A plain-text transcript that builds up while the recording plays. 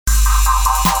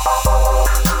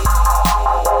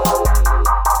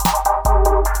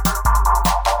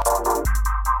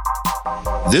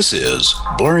This is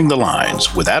Blurring the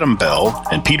Lines with Adam Bell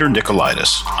and Peter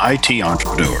Nicolaitis, IT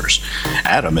entrepreneurs.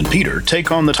 Adam and Peter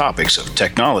take on the topics of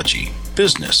technology,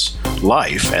 business,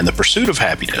 life, and the pursuit of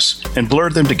happiness and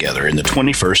blur them together in the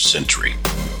 21st century.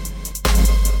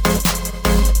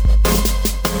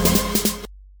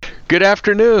 Good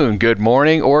afternoon, good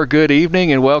morning, or good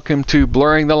evening, and welcome to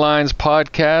Blurring the Lines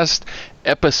podcast,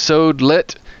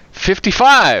 Episodlette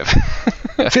 55.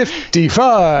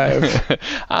 55.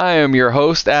 I am your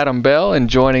host, Adam Bell, and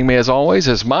joining me as always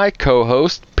is my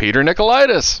co-host, Peter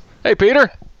Nicolaitis. Hey,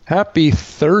 Peter. Happy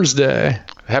Thursday.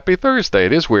 Happy Thursday.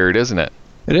 It is weird, isn't it?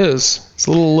 It is. It's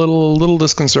a little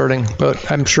disconcerting,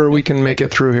 but I'm sure we can make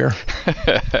it through here.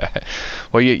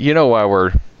 Well, you know why well,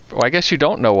 I guess you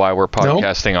don't know why we're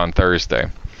podcasting on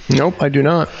Thursday. Nope, I do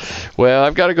not. Well,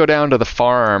 I've got to go down to the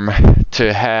farm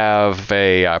to have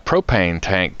a propane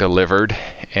tank delivered,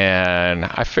 and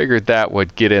I figured that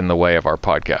would get in the way of our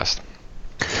podcast.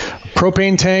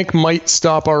 Propane tank might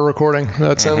stop our recording.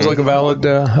 That sounds like a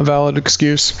valid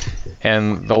excuse.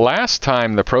 And the last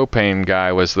time the propane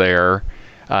guy was there,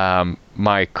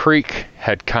 my creek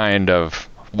had kind of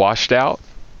washed out.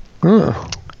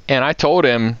 And I told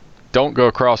him, don't go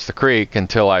across the creek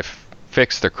until I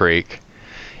fix the creek.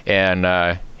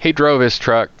 And he drove his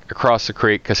truck across the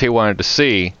creek because he wanted to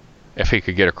see if he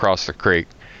could get across the creek.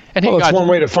 And that's one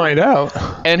way to find out.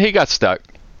 And he got stuck.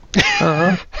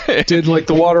 Did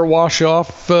the water wash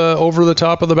off over the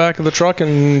top of the back of the truck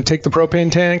and take the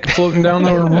propane tank floating down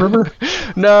the river?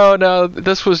 No.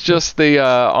 This was just the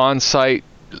on-site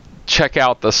check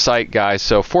out the site guy.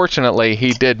 So fortunately,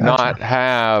 he did not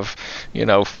have,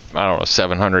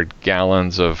 700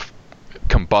 gallons of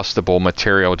combustible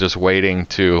material just waiting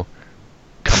to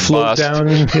combust. Float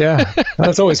down. Yeah,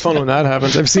 that's always fun when that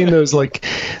happens. I've seen those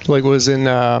was in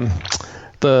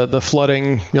the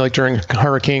flooding, during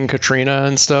Hurricane Katrina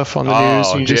and stuff on the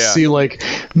news. You just see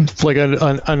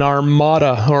an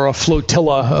armada or a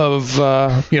flotilla of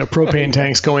propane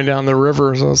tanks going down the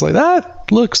river. So I was like, that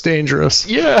looks dangerous.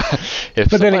 Yeah.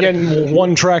 Then again,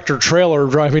 one tractor trailer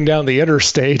driving down the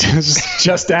interstate is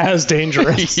just as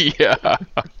dangerous. Yeah.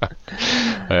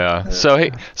 Yeah. So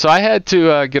I had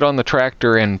to get on the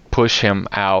tractor and push him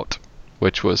out,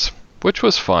 which was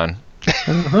fun.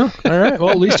 All right. Well,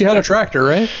 at least you had a tractor,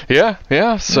 right?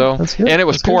 Yeah. So, and it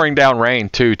was pouring down rain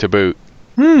too, to boot.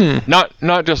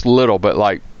 Not just little,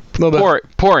 but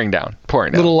pouring down.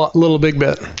 Little big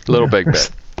bit. Little big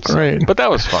bit. Right. But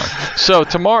that was fun. So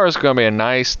tomorrow's going to be a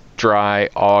nice, dry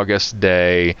August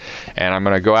day, and I'm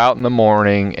going to go out in the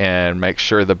morning and make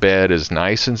sure the bed is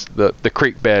nice and the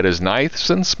creek bed is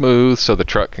nice and smooth, so the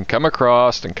truck can come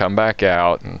across and come back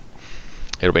out, and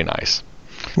it'll be nice.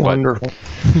 Wonderful.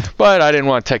 But I didn't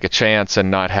want to take a chance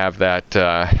and not have that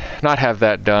done,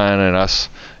 and I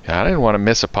didn't want to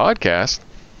miss a podcast.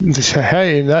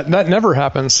 Hey, that never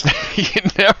happens. You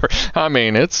never. I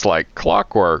mean, it's like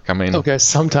clockwork. I mean. Okay,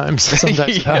 sometimes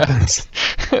it happens.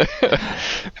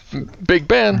 Big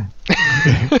Ben.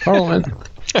 Parliament.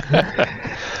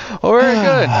 Well, very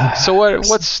good. So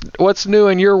what's new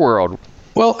in your world?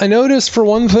 Well, I noticed for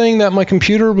one thing that my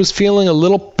computer was feeling a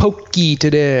little pokey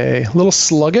today, a little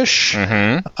sluggish.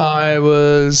 I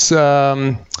was,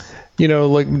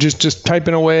 just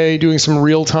typing away, doing some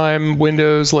real-time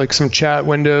windows, like some chat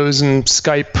windows and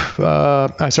Skype,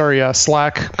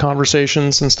 Slack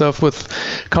conversations and stuff with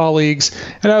colleagues.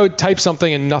 And I would type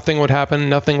something and nothing would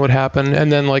happen.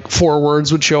 And then 4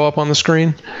 words would show up on the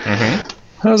screen. I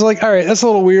was like, all right, that's a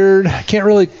little weird. I can't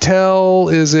really tell.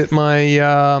 Is it my...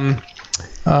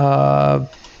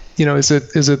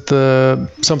 is it the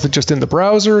something just in the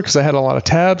browser because I had a lot of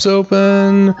tabs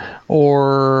open,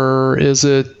 or is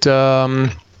it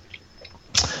something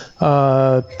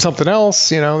else?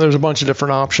 There's a bunch of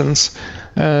different options,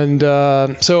 and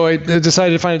so I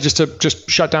decided to find it just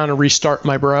shut down and restart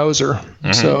my browser.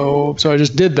 So I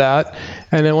just did that,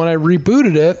 and then when I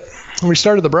rebooted it and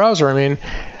restarted the browser,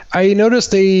 I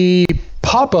noticed a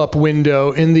pop-up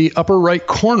window in the upper right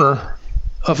corner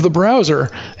of the browser,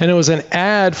 and it was an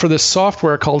ad for this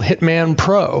software called Hitman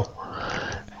Pro,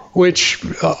 which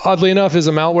oddly enough is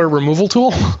a malware removal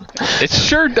tool. It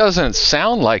sure doesn't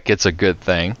sound like it's a good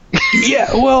thing.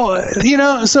 Yeah, well,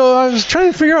 so I was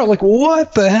trying to figure out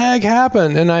what the heck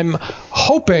happened, and I'm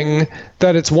hoping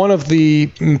that it's one of the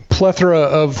plethora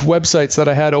of websites that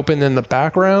I had open in the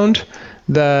background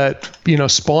that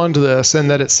spawned this, and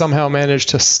that it somehow managed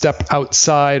to step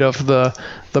outside of the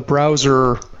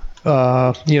browser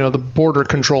the border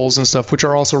controls and stuff, which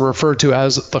are also referred to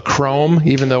as the Chrome,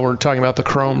 even though we're talking about the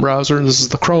Chrome browser. This is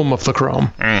the Chrome of the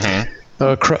Chrome.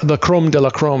 the creme de la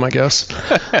creme, I guess.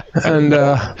 And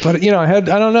but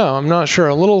I don't know. I'm not sure.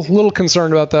 A little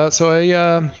concerned about that. So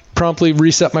I promptly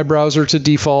reset my browser to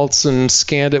defaults and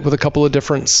scanned it with a couple of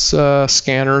different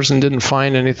scanners and didn't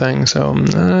find anything. So I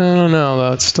don't know,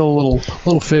 though. It's still a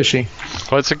little fishy.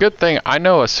 Well, it's a good thing. I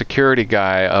know a security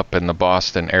guy up in the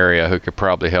Boston area who could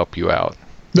probably help you out.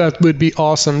 That would be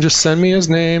awesome. Just send me his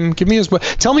name. Give me his.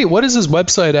 Tell me, what is his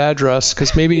website address?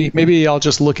 Because maybe I'll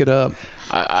just look it up.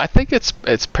 I think it's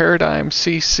Paradigm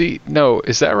CC. No,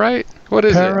 is that right? What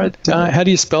is it? How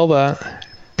do you spell that?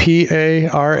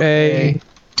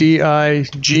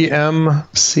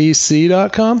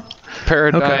 PARADIGMCC.com?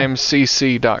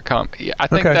 ParadigmCC.com. Yeah, I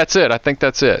think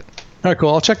that's it. All right, cool.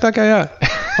 I'll check that guy out.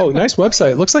 Oh, nice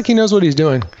website. Looks like he knows what he's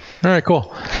doing. All right,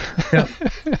 cool. Yeah.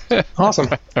 Awesome.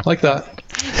 Like that.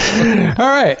 All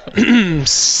right.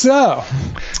 So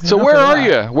where are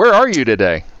you? Where are you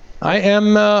today?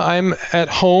 I'm at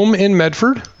home in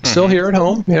Medford. Still here at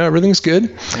home. Yeah, everything's good.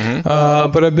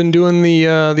 Mm-hmm. But I've been doing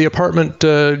the apartment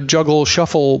juggle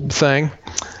shuffle thing.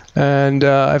 And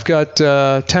I've got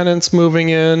tenants moving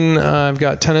in. I've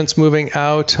got tenants moving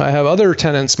out. I have other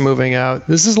tenants moving out.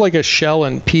 This is like a shell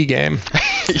and pea game.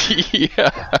 Yeah.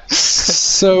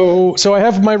 So I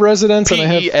have my residents,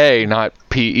 P-E-A, and I have not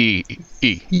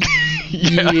P-E-E.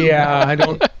 Yeah, I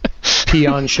don't pee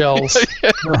on shells.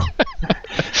 No.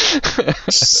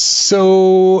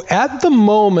 So at the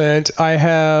moment, I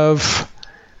have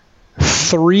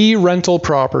 3 rental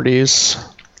properties,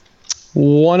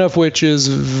 one of which is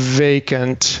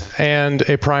vacant and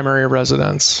a primary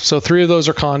residence. So 3 of those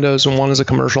are condos and 1 is a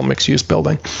commercial mixed-use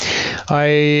building.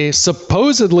 I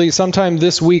supposedly sometime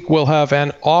this week will have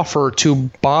an offer to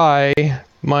buy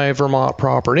my Vermont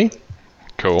property.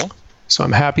 Cool. So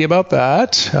I'm happy about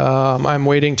that. I'm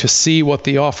waiting to see what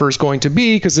the offer is going to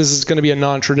be, because this is going to be a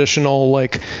non-traditional,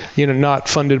 not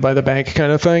funded by the bank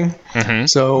kind of thing. Mm-hmm.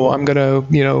 So I'm going to,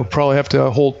 probably have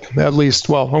to hold I'm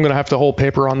going to have to hold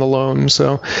paper on the loan.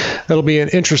 So that'll be an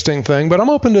interesting thing. But I'm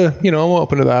open to,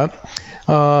 that.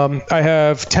 I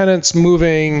have tenants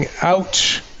moving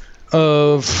out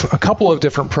of a couple of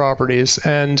different properties,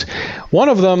 and one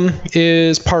of them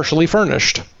is partially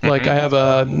furnished. Mm-hmm. Like, I have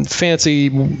a fancy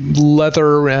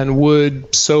leather and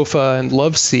wood sofa and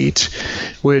love seat,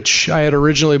 which I had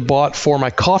originally bought for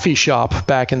my coffee shop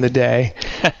back in the day.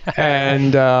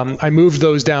 And I moved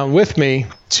those down with me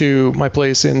to my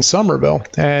place in Somerville.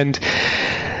 And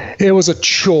it was a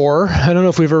chore. I don't know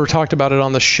if we've ever talked about it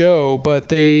on the show, but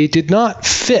they did not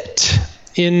fit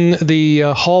in the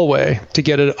hallway to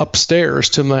get it upstairs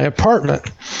to my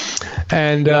apartment.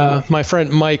 And my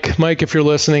friend Mike, if you're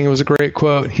listening, it was a great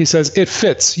quote. He says, "It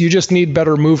fits. You just need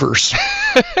better movers."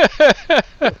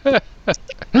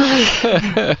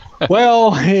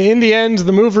 Well, in the end,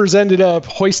 the movers ended up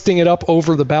hoisting it up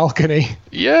over the balcony.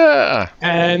 Yeah.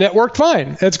 And it worked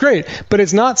fine. That's great. But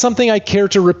it's not something I care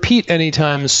to repeat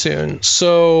anytime soon.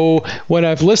 So when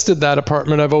I've listed that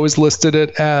apartment, I've always listed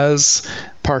it as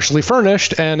partially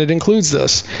furnished, and it includes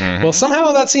this. Mm-hmm. Well,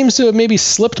 somehow that seems to have maybe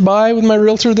slipped by with my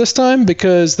realtor this time,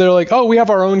 because they're like, "Oh, we have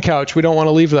our own couch. We don't want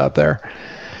to leave that there."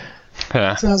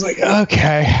 Yeah. So I was like,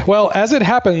 okay. Well, as it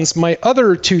happens, my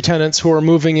other 2 tenants who are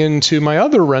moving into my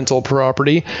other rental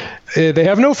property, they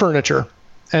have no furniture.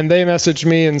 And they messaged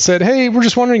me and said, "Hey, we're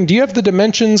just wondering, do you have the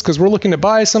dimensions? Because we're looking to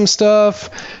buy some stuff."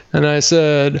 And I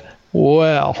said,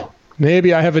 "Well,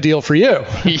 maybe I have a deal for you."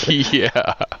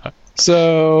 Yeah.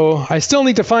 So I still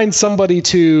need to find somebody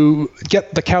to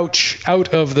get the couch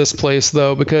out of this place,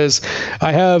 though, because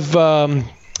I have...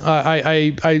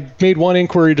 I made one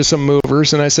inquiry to some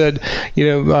movers, and I said,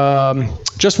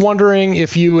 just wondering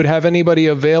if you would have anybody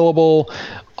available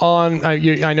on,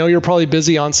 I know you're probably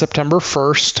busy on September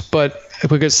 1st, but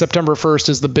because September 1st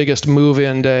is the biggest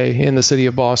move-in day in the city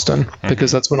of Boston, mm-hmm.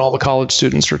 because that's when all the college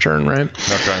students return, right?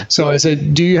 Okay. So I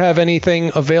said, do you have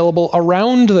anything available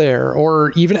around there,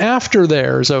 or even after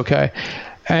there is okay?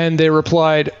 And they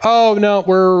replied, "Oh, no,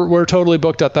 we're totally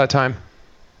booked at that time."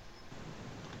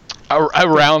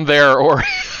 Around there, or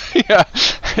yeah.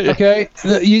 Okay,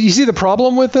 you see the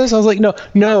problem with this? I was like,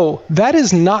 no, that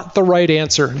is not the right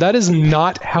answer. That is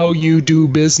not how you do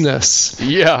business.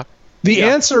 Yeah. The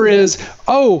answer is,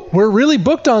 "Oh, we're really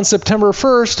booked on September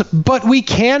 1st, but we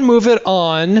can move it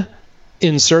on.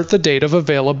 Insert the date of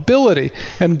availability."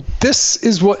 And this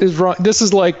is what is wrong. This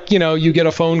is like, you get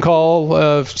a phone call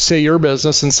of, say, your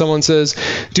business, and someone says,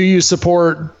 "Do you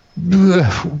support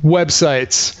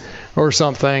websites or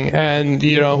something?" And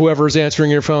whoever's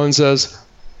answering your phone says,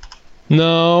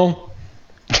 "No."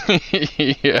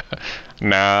 Yeah.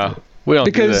 Nah. We don't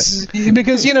do that.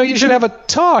 Because you should have a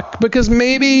talk, because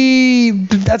maybe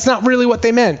that's not really what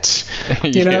they meant.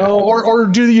 You know, or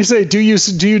do you say, do you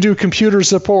do computer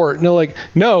support? And they're like,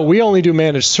 no, we only do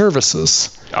managed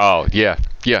services. Oh, yeah.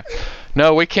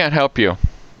 No, we can't help you.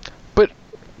 But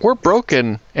we're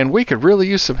broken, and we could really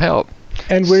use some help.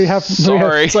 And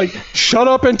Sorry. It's like, shut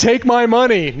up and take my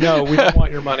money. No, we don't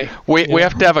want your money. We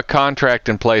have to have a contract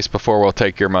in place before we'll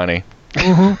take your money.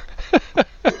 Mm-hmm.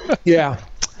 Yeah.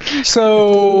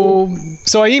 So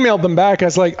I emailed them back. I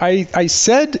was like, I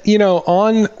said,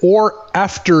 on or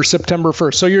after September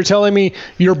 1st. So you're telling me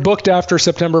you're booked after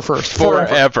September 1st.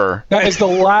 Forever. That is the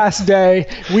last day.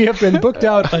 We have been booked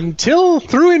out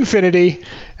through infinity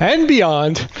and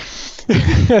beyond.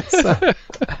 And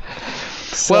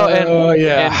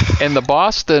the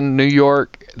Boston, New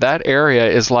York, that area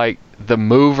is like the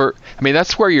mover. I mean,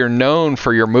 that's where you're known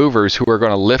for your movers who are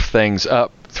going to lift things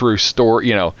up through store,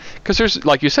 because there's,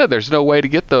 like you said, there's no way to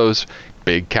get those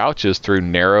big couches through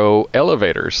narrow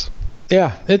elevators.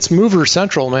 Yeah, it's mover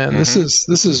central, man.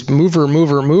 Mm-hmm. This is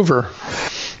mover.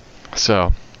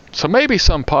 So maybe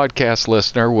some podcast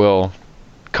listener will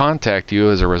contact you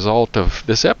as a result of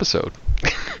this episode.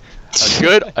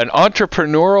 An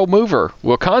entrepreneurial mover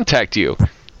will contact you.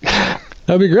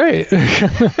 That'd be great.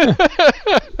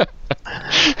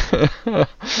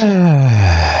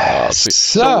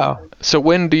 So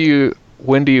when do you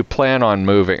plan on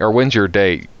moving, or when's your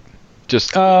date?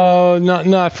 Just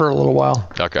not for a little while.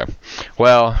 Okay.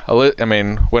 Well,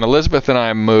 when Elizabeth and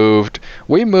I moved,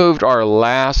 we moved our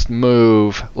last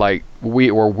move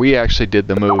we actually did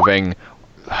the moving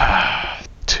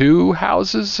 3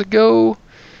 houses ago.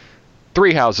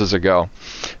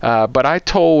 But I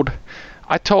told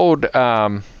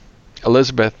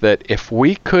Elizabeth that if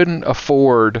we couldn't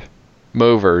afford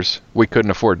movers, we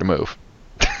couldn't afford to move.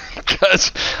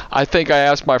 Because I think I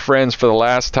asked my friends for the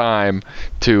last time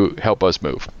to help us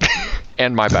move.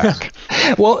 And my back.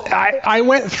 Well, I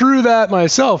went through that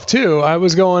myself too. I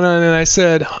was going on and I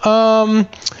said,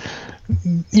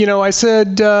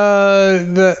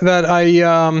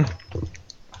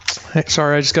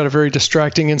 sorry, I just got a very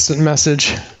distracting instant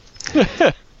message.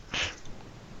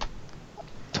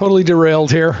 Totally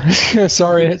derailed here.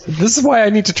 Sorry. This is why I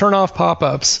need to turn off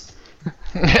pop-ups.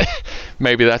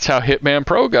 Maybe that's how Hitman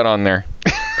Pro got on there.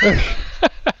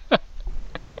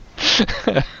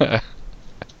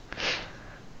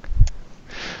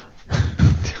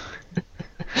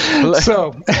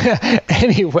 So,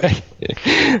 anyway,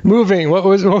 moving. What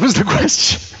was the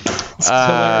question?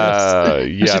 I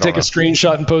should take a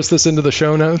screenshot and post this into the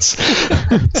show notes.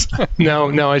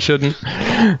 No, I shouldn't.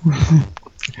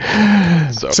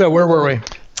 So where were we?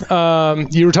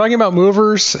 You were talking about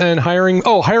movers and hiring.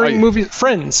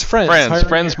 Friends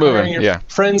moving. Yeah,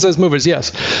 friends as movers.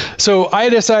 Yes. So I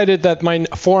decided that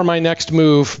for my next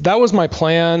move, that was my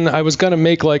plan. I was going to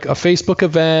make like a Facebook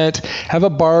event, have a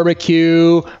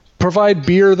barbecue, provide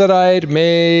beer that I'd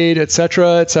made,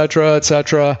 etc.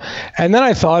 And then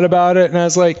I thought about it and I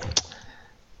was like,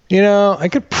 I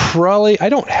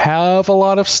don't have a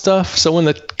lot of stuff. So when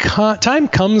the time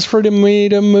comes for me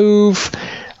to move,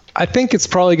 I think it's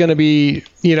probably going to be,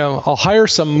 I'll hire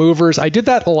some movers. I did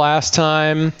that the last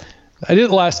time. I did it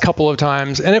the last couple of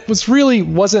times, and it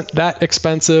wasn't that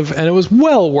expensive, and it was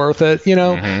well worth it.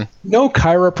 No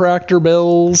chiropractor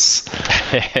bills,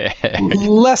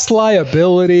 less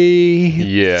liability,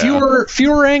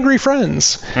 fewer angry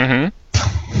friends. Mm-hmm.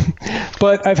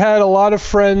 But I've had a lot of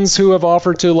friends who have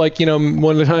offered to,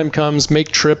 when the time comes, make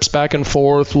trips back and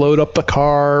forth, load up the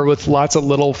car with lots of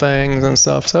little things and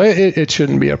stuff. So it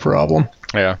shouldn't be a problem.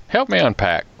 Yeah. Help me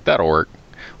unpack. That'll work.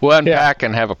 We'll unpack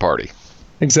and have a party.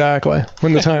 Exactly.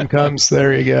 When the time comes,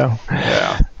 there you go.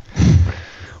 Yeah.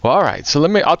 Well, all right. So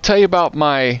I'll tell you about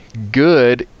my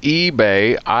good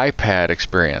eBay iPad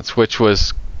experience, which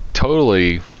was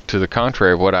totally to the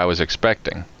contrary of what I was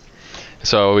expecting.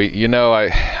 So,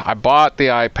 I bought the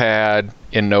iPad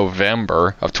in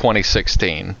November of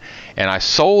 2016, and I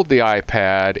sold the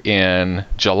iPad in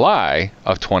July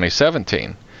of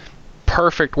 2017.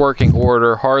 Perfect working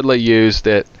order, hardly used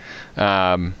it.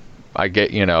 I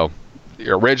get, the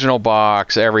original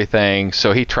box, everything.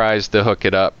 So he tries to hook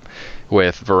it up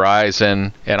with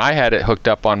Verizon, and I had it hooked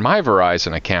up on my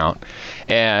Verizon account.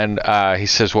 And he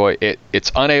says, well,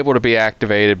 it's unable to be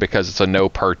activated because it's a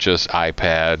no-purchase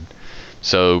iPad.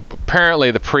 So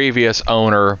apparently the previous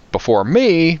owner before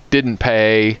me didn't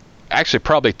pay. Actually,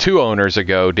 probably 2 owners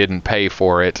ago didn't pay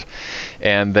for it.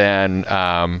 And then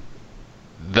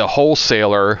the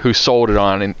wholesaler who sold it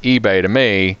on eBay to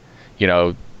me,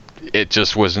 it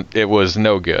just wasn't. It was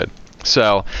no good.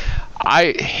 So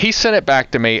he sent it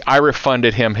back to me. I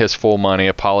refunded him his full money,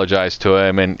 apologized to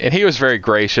him, and he was very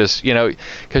gracious,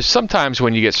 because sometimes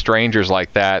when you get strangers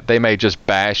like that, they may just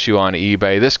bash you on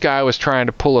eBay. This guy was trying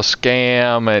to pull a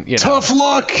scam, and tough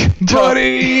luck,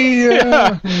 buddy.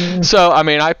 Yeah. So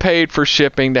I paid for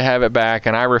shipping to have it back,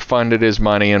 and I refunded his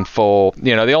money in full.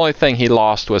 The only thing he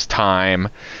lost was time.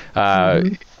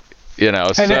 And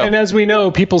as we know,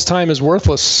 people's time is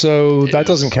worthless, so that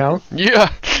doesn't count.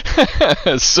 Yeah.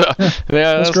 So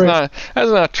that's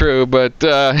not true, but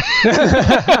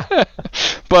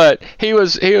but he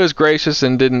was gracious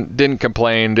and didn't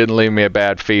complain, didn't leave me a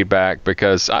bad feedback,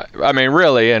 because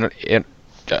really, and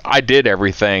I did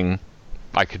everything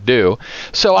I could do.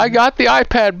 So I got the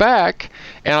iPad back,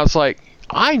 and I was like,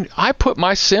 I put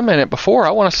my SIM in it before.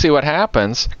 I want to see what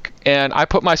happens, and I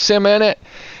put my SIM in it.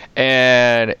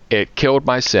 And it killed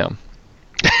my SIM.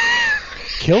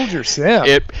 Killed your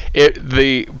SIM.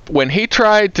 When he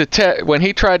tried to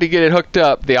get it hooked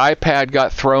up, the iPad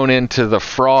got thrown into the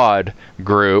fraud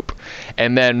group,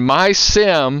 and then my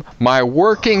SIM, my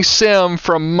working SIM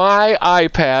from my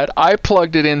iPad, I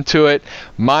plugged it into it.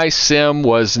 My SIM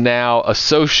was now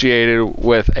associated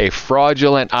with a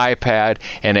fraudulent iPad,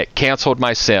 and it canceled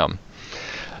my SIM.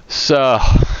 So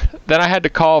then I had to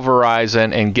call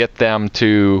Verizon and get them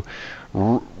to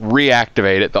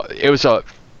reactivate it.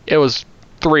 It was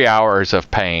 3 hours of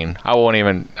pain. I won't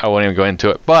even go into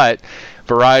it. But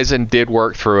Verizon did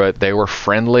work through it. They were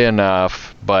friendly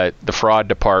enough, but the fraud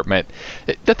department.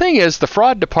 The thing is, the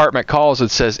fraud department calls and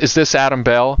says, "Is this Adam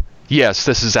Bell?" "Yes,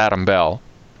 this is Adam Bell."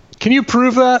 Can you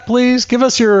prove that, please? Give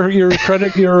us your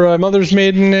credit, your mother's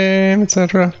maiden name,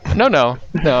 etc. No.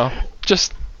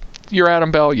 Just. "You're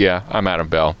Adam Bell?" "Yeah, I'm Adam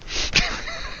Bell."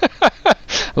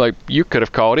 Like, you could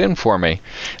have called in for me.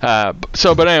 But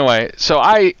anyway,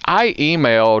 I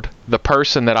emailed the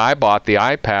person that I bought the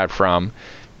iPad from.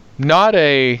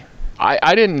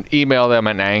 I didn't email them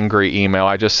an angry email.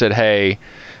 I just said, "Hey,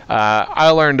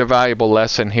 I learned a valuable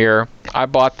lesson here. I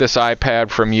bought this iPad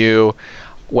from you.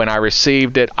 When I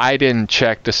received it, I didn't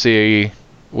check to see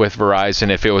with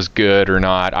Verizon if it was good or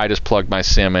not. I just plugged my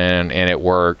SIM in and it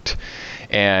worked.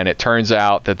 And it turns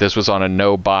out that this was on a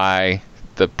no-buy.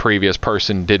 The previous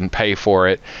person didn't pay for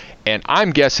it. And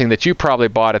I'm guessing that you probably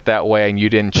bought it that way and you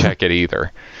didn't check it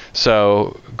either.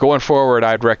 So going forward,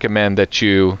 I'd recommend that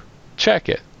you check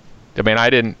it." I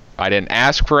didn't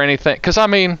ask for anything, because I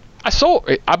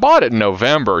bought it in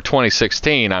November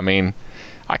 2016.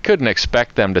 I couldn't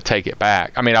expect them to take it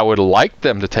back. I would like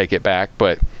them to take it back,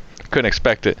 but couldn't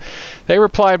expect it. They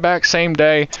replied back same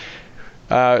day.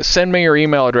 "Send me your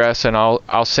email address and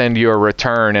I'll send you a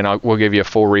return, and we'll give you a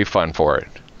full refund for it."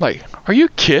 Like, are you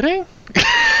kidding?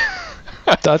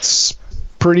 That's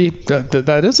pretty.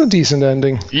 That is a decent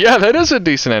ending. Yeah, that is a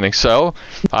decent ending. So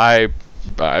I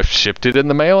shipped it in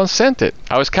the mail and sent it.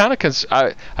 I was kind of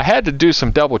I had to do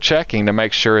some double checking to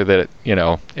make sure that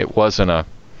it wasn't a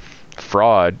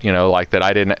fraud. Like that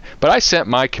I didn't. But I sent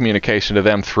my communication to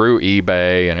them through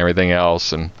eBay and everything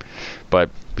else, but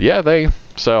yeah,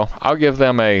 So I'll give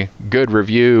them a good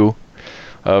review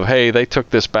of, hey, they took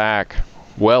this back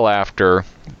well after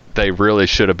they really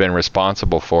should have been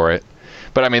responsible for it.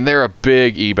 But they're a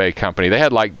big eBay company. They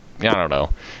had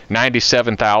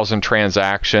 97,000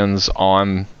 transactions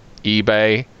on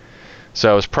eBay.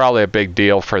 So it's probably a big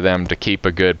deal for them to keep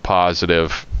a good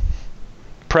positive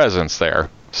presence there.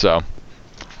 So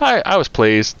I was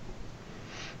pleased.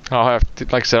 I'll have to,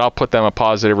 like I said, I'll put them a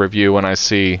positive review when I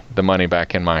see the money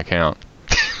back in my account.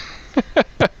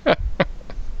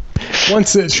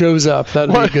 Once it shows up,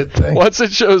 that'd be a good thing. Once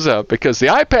it shows up, because the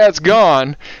iPad's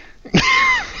gone.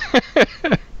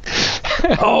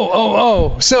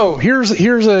 So here's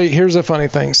a funny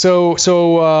thing. So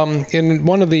in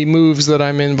one of the moves that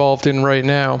I'm involved in right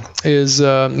now is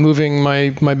moving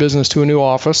my business to a new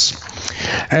office,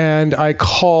 and I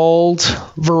called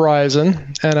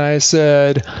Verizon and I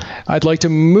said, "I'd like to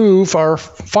move our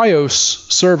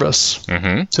FiOS service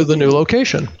to the new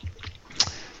location."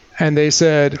 And they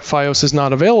said, "FiOS is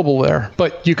not available there,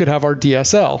 but you could have our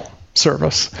DSL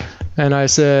service." And I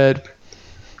said,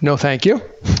 "No, thank you."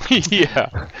 Yeah.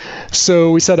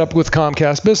 So we set up with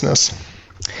Comcast Business.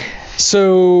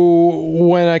 So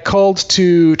when I called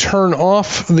to turn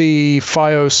off the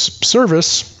FiOS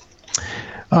service,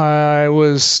 I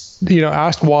was,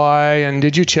 asked why and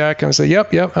did you check? And I said,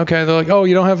 yep, okay. They're like, "Oh,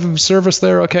 you don't have service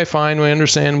there? Okay, fine. We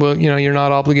understand. Well, you're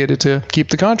not obligated to keep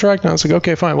the contract." And I was like,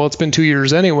 "Okay, fine. Well, it's been 2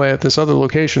 years anyway at this other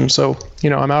location, so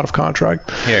I'm out of contract."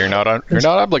 Yeah, you're not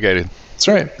obligated. That's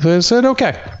right. So I said,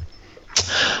 "Okay."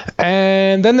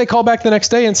 And then they called back the next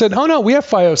day and said, "Oh no, we have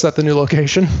FiOS at the new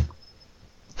location."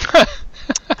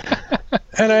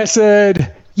 And I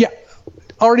said, yeah,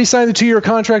 already signed the 2-year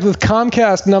contract with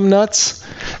Comcast, numbnuts,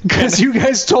 because you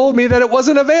guys told me that it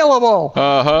wasn't available.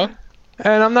 Uh-huh.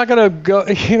 And I'm not going to go,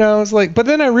 I was like, but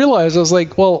then I realized, I was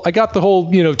like, well, I got the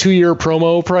whole, 2-year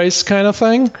promo price kind of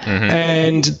thing.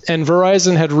 And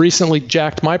Verizon had recently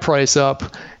jacked my price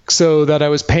up so that I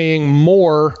was paying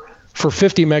more for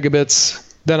 50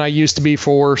 megabits than I used to be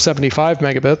for 75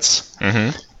 megabits.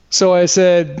 So I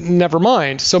said, never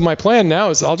mind. So my plan now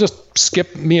is I'll just skip,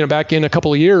 back in a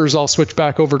couple of years, I'll switch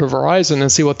back over to Verizon and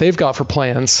see what they've got for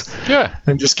plans. Yeah.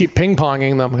 And just keep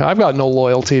ping-ponging them. I've got no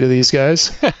loyalty to these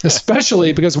guys,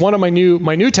 especially because one of my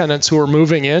new tenants who are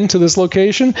moving into this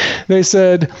location, they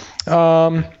said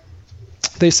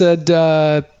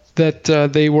that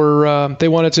they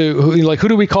wanted to, who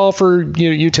do we call for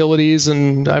utilities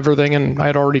and everything, and I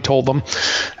had already told them,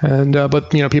 and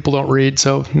but people don't read,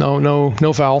 so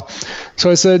no foul. So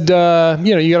I said,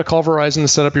 you got to call Verizon to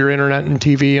set up your internet and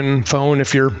TV and phone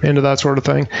if you're into that sort of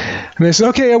thing. And they said,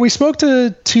 okay, we spoke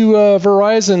to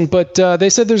Verizon, but they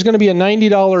said there's going to be a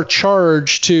 $90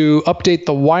 charge to update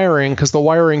the wiring because the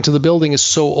wiring to the building is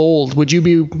so old. Would you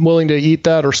be willing to eat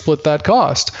that or split that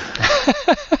cost?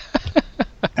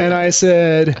 And I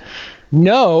said,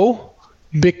 no,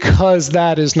 because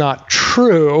that is not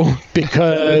true,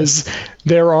 because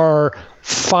there are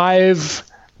 5,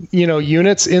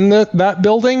 units in that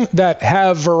building that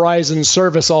have Verizon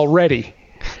service already.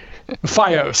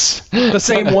 Fios, the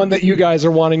same one that you guys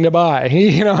are wanting to buy.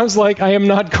 I was like, I am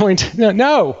not going to,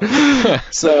 no.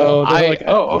 So they're like,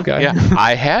 oh, okay. Yeah,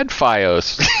 I had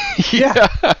Fios. Yeah.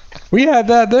 We had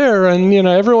that there, and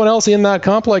everyone else in that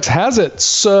complex has it.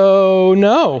 So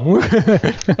no,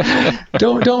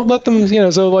 don't let them.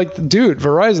 So dude,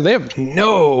 Verizon, they have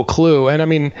no clue. And I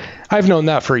mean, I've known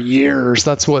that for years.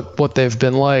 That's what they've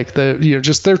been like.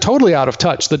 They're totally out of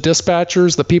touch. The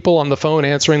dispatchers, the people on the phone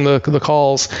answering the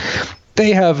calls,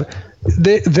 they have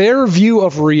their view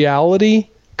of reality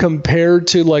compared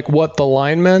to what the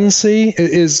linemen see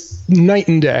is night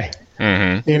and day.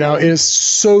 It is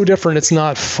so different. It's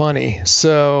not funny.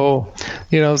 So,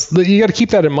 you got to keep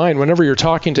that in mind whenever you're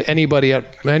talking to anybody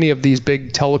at any of these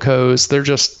big telcos. They're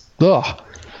just,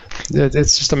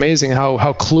 it's just amazing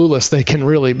how clueless they can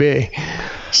really be.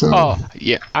 So. Oh,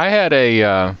 yeah. I had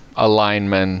a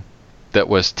lineman that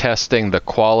was testing the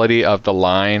quality of the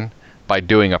line by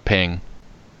doing a ping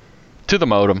to the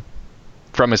modem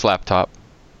from his laptop.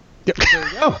 Yep, there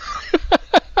you go.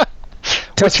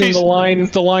 Testing the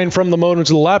line from the modem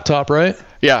to the laptop, right?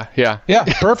 Yeah. Yeah,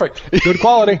 perfect. Good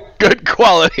quality. Good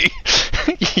quality.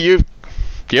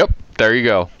 Yep, there you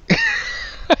go.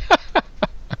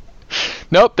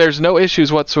 Nope, there's no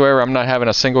issues whatsoever. I'm not having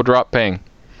a single drop ping.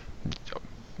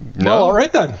 No. Well, all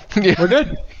right then. Yeah. We're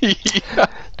good. Yeah.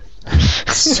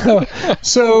 So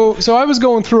I was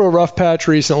going through a rough patch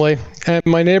recently, and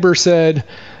my neighbor said,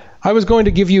 I was going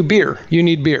to give you beer. You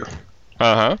need beer.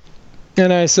 Uh-huh.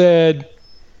 And I said,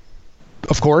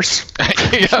 of course.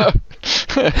 Yeah.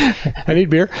 I need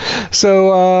beer. So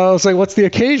I was like, what's the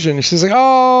occasion? She's like,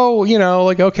 oh,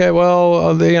 okay,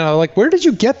 well, where did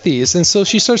you get these? And so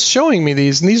she starts showing me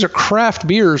these, and these are craft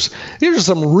beers. These are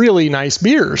some really nice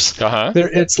beers. Uh-huh.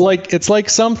 It's like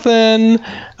something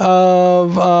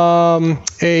of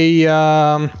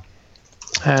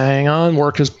hang on,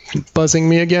 work is buzzing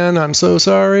me again. I'm so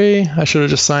sorry. I should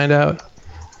have just signed out.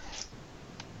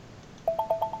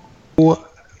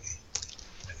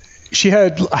 She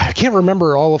had, I can't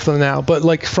remember all of them now, but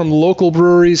from local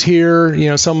breweries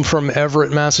here, some from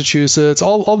Everett, Massachusetts,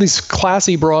 all these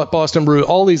classy Boston brew,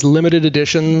 all these limited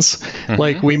editions.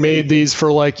 Mm-hmm. We made these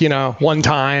for one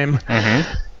time.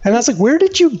 Mm-hmm. And I was like, where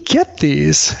did you get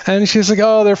these? And she's like,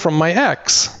 oh, they're from my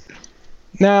ex.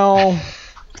 Now,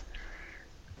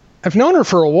 I've known her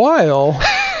for a while.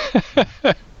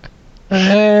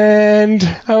 And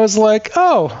I was like,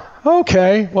 oh,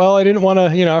 okay. Well, I didn't want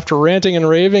to, after ranting and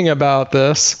raving about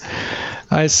this,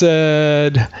 I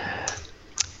said,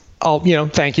 I'll,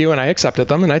 thank you. And I accepted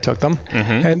them and I took them.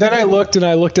 Mm-hmm. And then I looked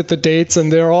at the dates,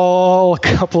 and they're all a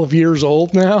couple of years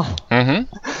old now.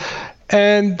 Mm-hmm.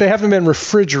 And they haven't been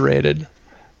refrigerated.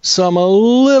 So I'm a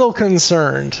little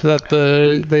concerned that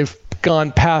they've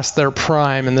gone past their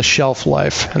prime in the shelf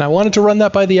life. And I wanted to run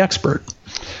that by the expert.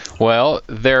 Well,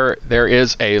 there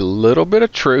is a little bit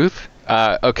of truth.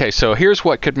 Okay, so here's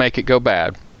what could make it go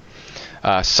bad.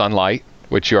 Sunlight,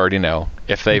 which you already know.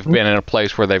 If they've been in a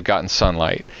place where they've gotten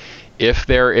sunlight. If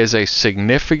there is a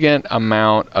significant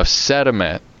amount of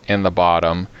sediment in the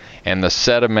bottom, and the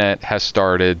sediment has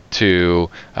started to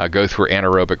go through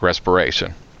anaerobic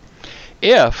respiration.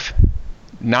 If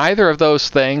neither of those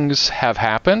things have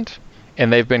happened,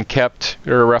 and they've been kept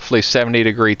at a roughly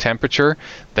 70-degree temperature,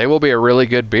 they will be a really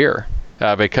good beer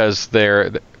because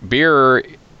their beer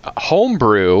home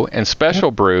brew and special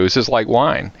brews is like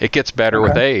wine. It gets better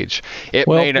with age. It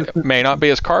may not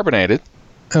be as carbonated.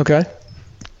 Okay.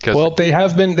 Well,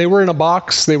 they were in a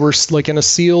box. They were like in a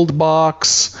sealed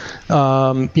box,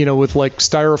 with like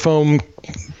styrofoam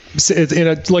in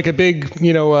a big,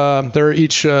 they're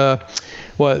each,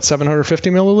 750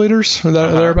 milliliters or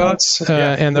thereabouts.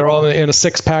 And they're all in a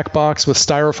 6-pack box with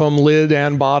styrofoam lid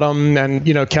and bottom and,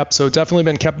 kept. So it's definitely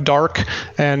been kept dark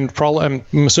and probably, I'm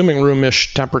assuming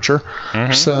roomish temperature.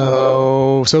 Mm-hmm.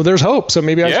 So there's hope. So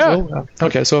maybe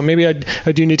okay. So maybe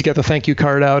I do need to get the thank you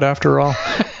card out after all.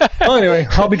 Well, anyway,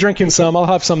 I'll be drinking some. I'll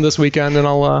have some this weekend and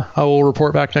I will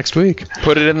report back next week.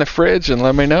 Put it in the fridge and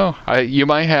let me know. You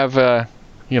might have,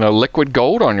 liquid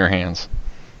gold on your hands.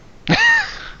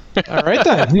 All right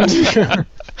then.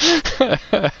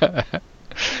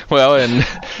 Well,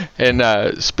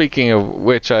 and speaking of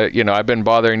which, I've been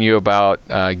bothering you about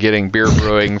getting beer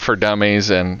brewing for dummies,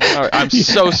 and I'm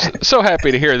so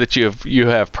happy to hear that you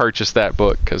have purchased that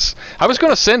book, because I was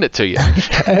going to send it to you.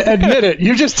 Admit it,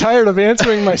 you're just tired of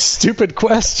answering my stupid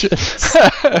questions.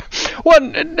 Well,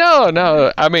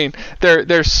 no. I mean,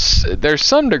 there's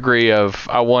some degree of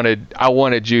I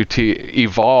wanted you to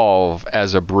evolve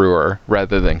as a brewer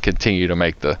rather than continue to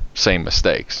make the same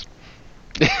mistakes.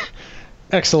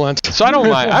 Excellent. So I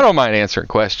don't mind answering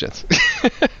questions.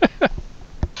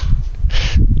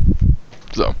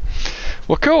 So,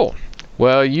 well, cool.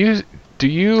 Well, do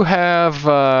you have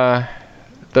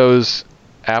those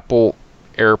Apple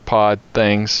AirPod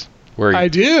things where I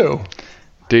do.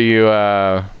 Do you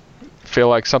feel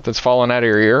like something's falling out of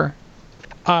your ear?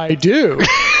 I do.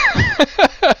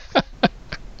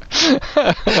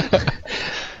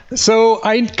 So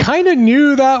I kind of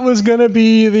knew that was going to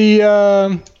be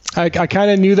the. I kind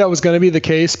of knew that was going to be the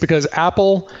case because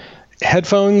Apple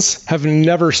headphones have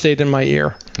never stayed in my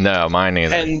ear. No, mine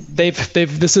neither. And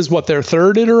this is what, their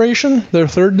third iteration, their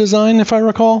third design, if I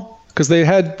recall, because they've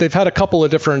had a couple of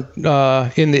different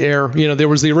in the air. There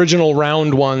was the original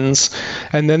round ones,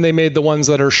 and then they made the ones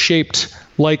that are shaped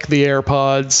like the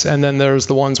AirPods, and then there's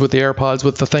the ones with the AirPods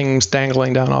with the things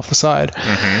dangling down off the side,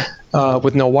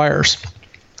 with no wires.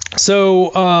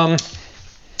 So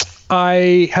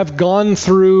I have gone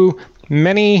through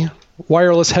many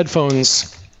wireless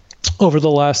headphones over the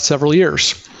last several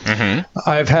years. Mm-hmm.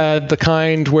 I've had the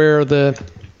kind where the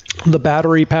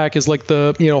battery pack is like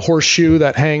the horseshoe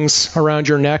that hangs around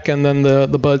your neck, and then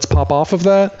the buds pop off of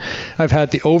that. I've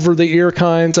had the over-the-ear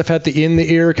kinds. I've had the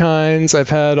in-the-ear kinds. I've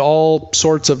had all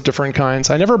sorts of different kinds.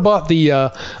 I never bought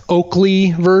the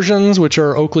Oakley versions, which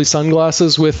are Oakley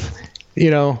sunglasses with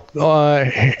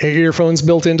earphones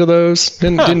built into those.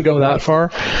 Didn't go that far.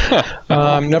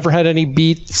 Never had any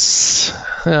Beats.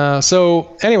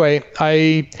 So anyway,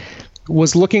 I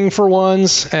was looking for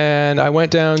ones, and I went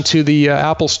down to the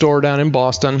Apple store down in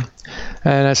Boston,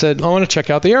 and I said, I want to check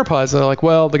out the AirPods. They're like,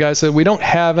 well, the guy said, we don't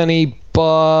have any,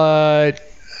 but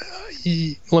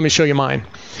let me show you mine.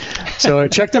 So I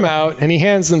checked them out, and he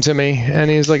hands them to me,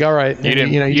 and he's like, all right. You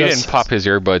didn't pop his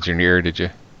earbuds in your ear, did you?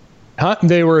 Huh?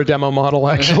 They were a demo model,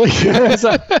 actually.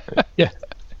 So, yeah.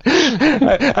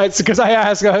 Because I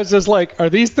asked, I was just like, are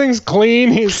these things clean?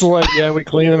 He's like, yeah, we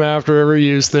clean them after every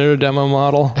use. They're a demo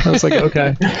model. I was like,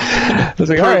 okay. I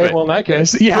was like, all right, well, in that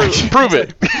case. Yeah. Prove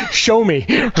it. Show me,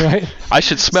 right? I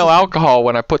should smell alcohol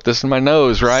when I put this in my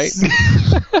nose, right?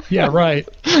 Yeah, right.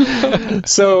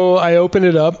 So I open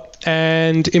it up,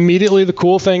 and immediately the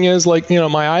cool thing is, like,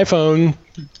 my iPhone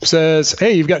says,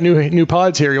 hey, you've got new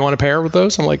pods here. You want to pair with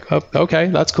those? I'm like, oh, okay,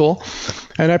 that's cool.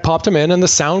 And I popped them in, and the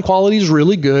sound quality is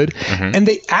really good. Mm-hmm. And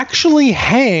they actually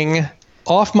hang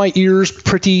off my ears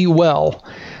pretty well.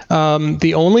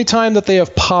 The only time that they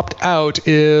have popped out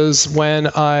is when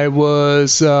I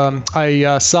was,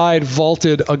 I side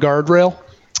vaulted a guardrail.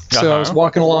 So I was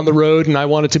walking along the road, and I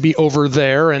wanted to be over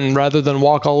there, and rather than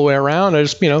walk all the way around, I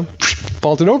just,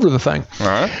 vaulted over the thing. All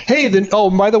right. Hey,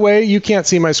 by the way, you can't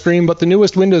see my screen, but the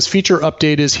newest Windows feature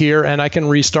update is here, and I can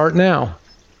restart now.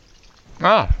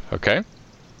 Ah, okay.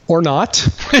 Or not.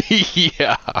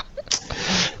 Yeah.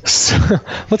 So,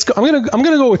 let's go. I'm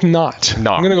gonna go with not.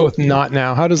 Not. I'm gonna go with not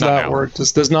now. How does that work?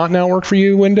 Does not now work for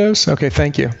you, Windows? Okay,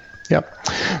 thank you. Yep.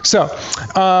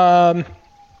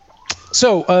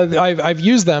 So, I've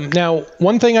used them. Now,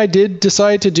 one thing I did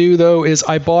decide to do, though, is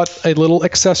I bought a little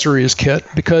accessories kit,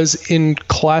 because in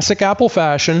classic Apple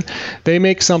fashion, they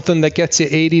make something that gets you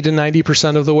 80 to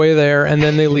 90% of the way there, and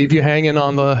then they leave you hanging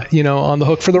on the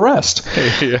hook for the rest.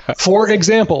 Yeah. For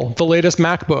example, the latest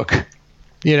MacBook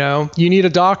You need a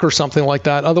dock or something like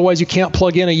that. Otherwise, you can't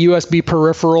plug in a USB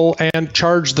peripheral and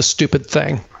charge the stupid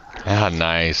thing. Ah,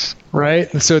 nice. Right?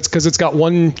 So it's because it's got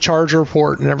one charger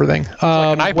port and everything.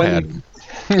 Like an iPad.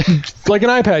 Like an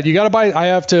iPad, I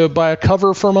have to buy a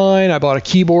cover for mine. I bought a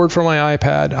keyboard for my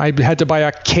iPad. I had to buy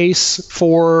a case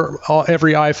for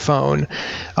every iPhone.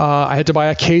 I had to buy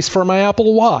a case for my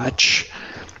Apple Watch.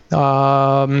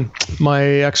 My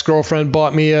ex-girlfriend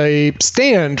bought me a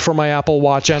stand for my Apple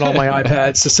Watch and all my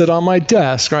iPads to sit on my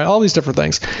desk, right? All these different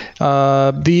things.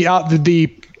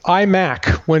 The iMac,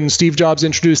 when Steve Jobs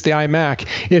introduced the iMac,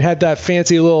 it had that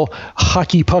fancy little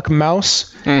hockey puck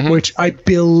mouse, which I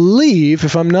believe,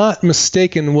 if I'm not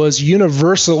mistaken, was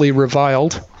universally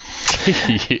reviled.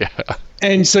 Yeah.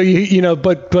 And so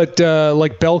but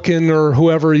like Belkin or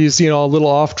whoever is a little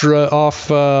off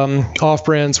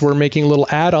brands were making little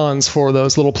add-ons for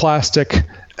those little plastic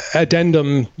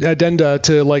addenda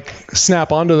to like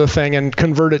snap onto the thing and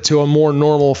convert it to a more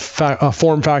normal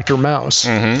form factor mouse.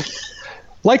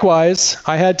 Likewise,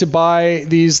 I had to buy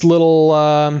these little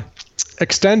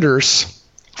extenders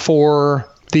for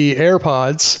the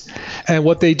AirPods, and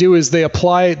what they do is they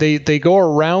go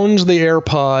around the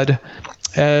AirPod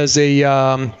as a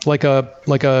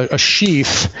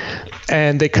sheath,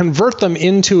 and they convert them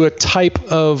into a type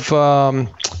of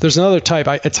there's another type,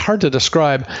 it's hard to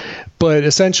describe, but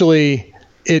essentially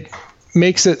it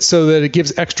makes it so that it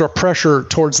gives extra pressure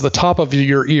towards the top of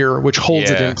your ear, which holds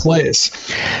it in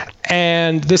place.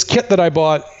 And this kit that I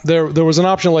bought, there was an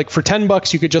option, like for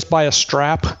 $10 you could just buy a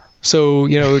strap, so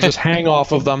just hang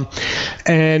off of them,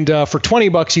 and for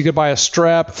 $20 you could buy a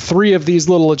strap, 3 of these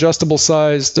little adjustable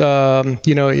sized in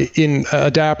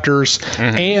adapters,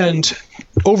 and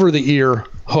over the ear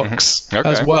hooks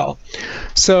as well.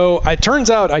 So it turns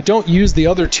out I don't use the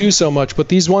other 2 so much, but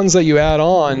these ones that you add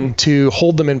on to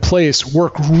hold them in place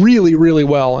work really, really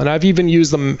well. And I've even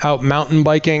used them out mountain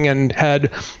biking and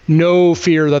had no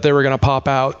fear that they were going to pop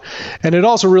out. And it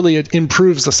also really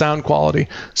improves the sound quality.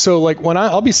 So like when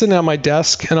I'll be sitting at my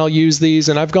desk and I'll use these,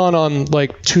 and I've gone on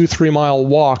like 2-3 mile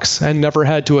walks and never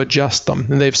had to adjust them.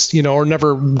 And they've, or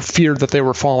never feared that they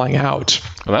were falling out.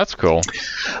 Well, that's cool.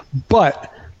 But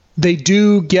they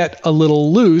do get a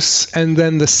little loose, and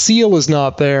then the seal is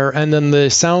not there, and then the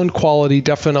sound quality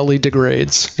definitely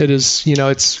degrades. It is,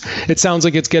 it sounds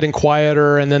like it's getting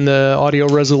quieter, and then the audio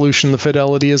resolution, the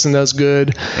fidelity isn't as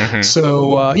good. So,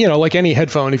 like any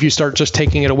headphone, if you start just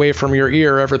taking it away from your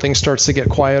ear, everything starts to get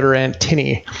quieter and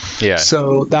tinny. Yeah.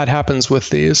 So that happens with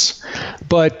these.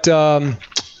 But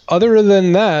other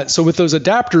than that, so with those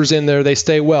adapters in there, they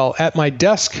stay well. At my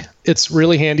desk, it's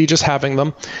really handy just having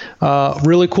them.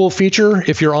 Really cool feature,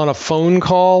 if you're on a phone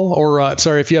call or,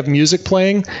 if you have music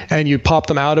playing and you pop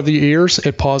them out of your ears,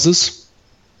 it pauses.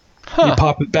 You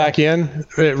pop it back in,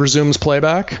 it resumes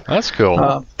playback. That's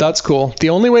cool. That's cool. The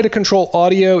only way to control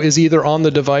audio is either on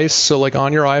the device, so like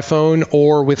on your iPhone,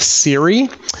 or with Siri.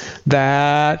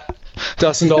 That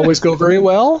doesn't always go very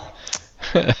well.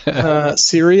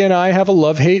 Siri and I have a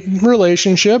love-hate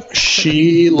relationship.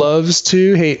 She loves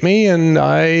to hate me, and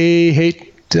I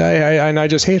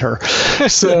just hate her.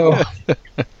 So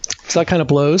that kind of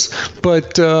blows.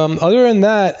 But other than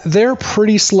that, they're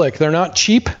pretty slick. They're not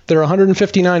cheap. They're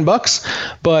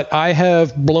 $159, but I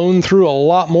have blown through a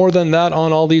lot more than that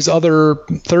on all these other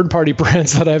third-party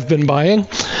brands that I've been buying.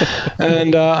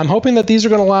 And I'm hoping that these are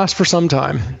going to last for some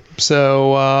time.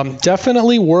 So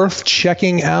definitely worth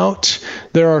checking out.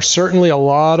 There are certainly a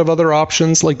lot of other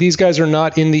options. Like these guys are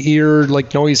not in the ear,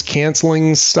 like noise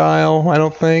canceling style, I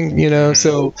don't think,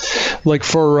 so like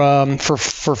for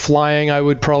flying, I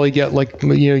would probably get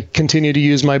continue to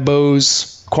use my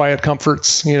Bose Quiet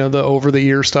Comforts, the over the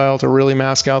ear style to really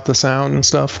mask out the sound and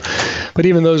stuff. But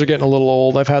even those are getting a little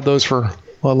old. I've had those for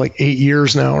 8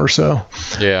 years now or so.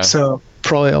 Yeah. So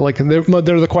probably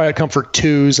they're the Quiet Comfort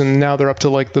 2s, and now they're up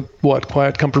to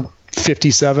Quiet Comfort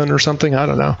 57 or something. I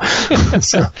don't know.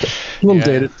 So, a little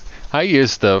dated. I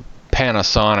use the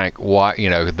Panasonic,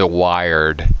 the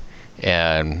wired,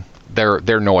 and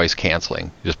they're noise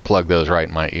canceling. Just plug those right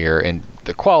in my ear, and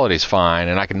the quality's fine,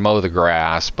 and I can mow the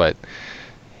grass, but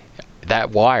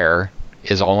that wire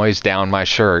is always down my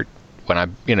shirt when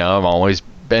I'm always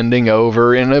bending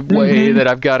over in a way that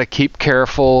I've got to keep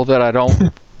careful that I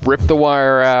don't rip the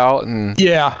wire out. And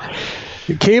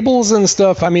cables and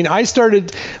stuff. I mean,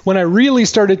 when I really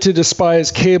started to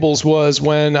despise cables was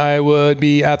when I would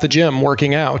be at the gym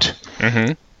working out,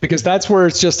 because that's where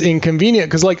it's just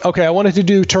inconvenient. Because I wanted to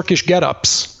do Turkish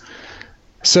get-ups.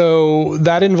 So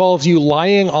that involves you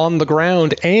lying on the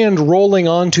ground and rolling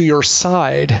onto your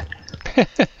side.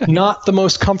 Not the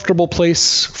most comfortable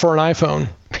place for an iPhone.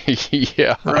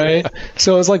 Yeah. Right.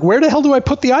 So it's like, where the hell do I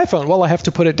put the iPhone? Well, I have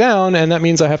to put it down, and that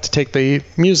means I have to take the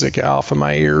music off of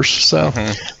my ears. So,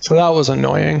 so that was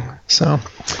annoying. So,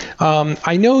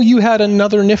 I know you had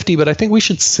another nifty, but I think we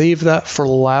should save that for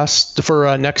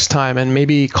next time, and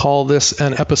maybe call this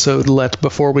an episodlette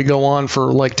before we go on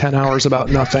for like 10 hours about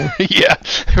nothing. Yeah.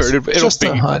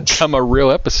 It'll become a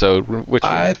real episode.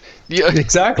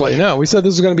 Exactly. No, we said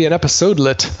this was going to be an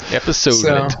episodelet.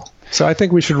 Episodlet. So I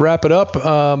think we should wrap it up.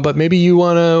 But maybe you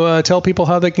want to tell people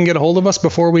how they can get a hold of us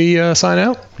before we sign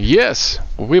out? Yes.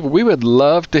 We would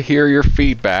love to hear your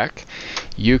feedback.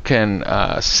 You can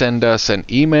send us an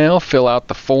email, fill out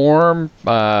the form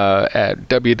at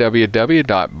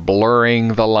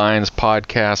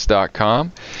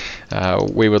www.blurringthelinespodcast.com.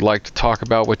 We would like to talk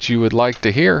about what you would like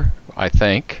to hear, I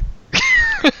think.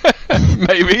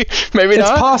 maybe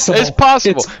not. Possible. It's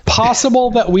possible. It's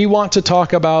possible that we want to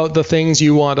talk about the things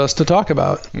you want us to talk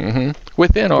about.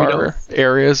 Within our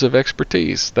areas of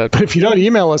expertise. But if you don't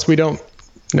email us, we don't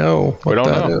know what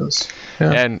that is.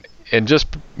 Yeah. And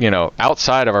just,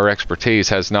 outside of our expertise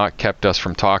has not kept us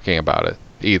from talking about it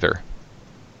either.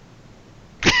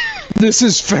 This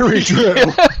is very true.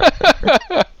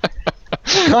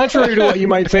 Contrary to what you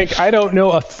might think, I don't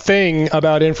know a thing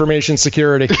about information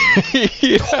security.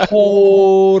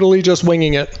 Totally just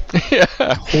winging it. Yeah.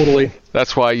 Totally.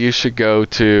 That's why you should go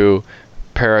to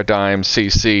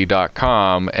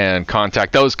paradigmcc.com and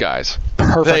contact those guys.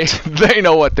 Perfect. They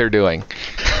know what they're doing.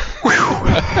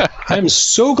 I'm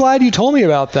so glad you told me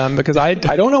about them, because I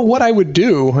don't know what I would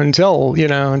do until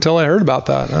I heard about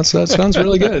that. That sounds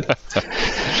really good.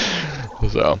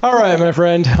 So. All right, my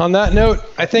friend. On that note,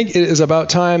 I think it is about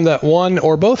time that one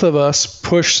or both of us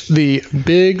push the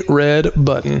big red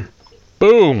button.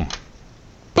 Boom.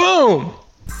 Boom.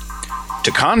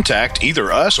 To contact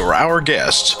either us or our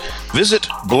guests, visit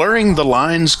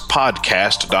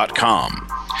blurringthelinespodcast.com.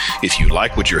 If you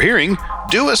like what you're hearing,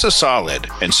 do us a solid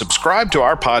and subscribe to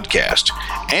our podcast,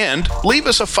 and leave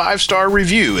us a 5-star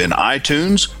review in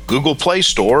iTunes, Google Play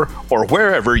Store, or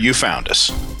wherever you found us.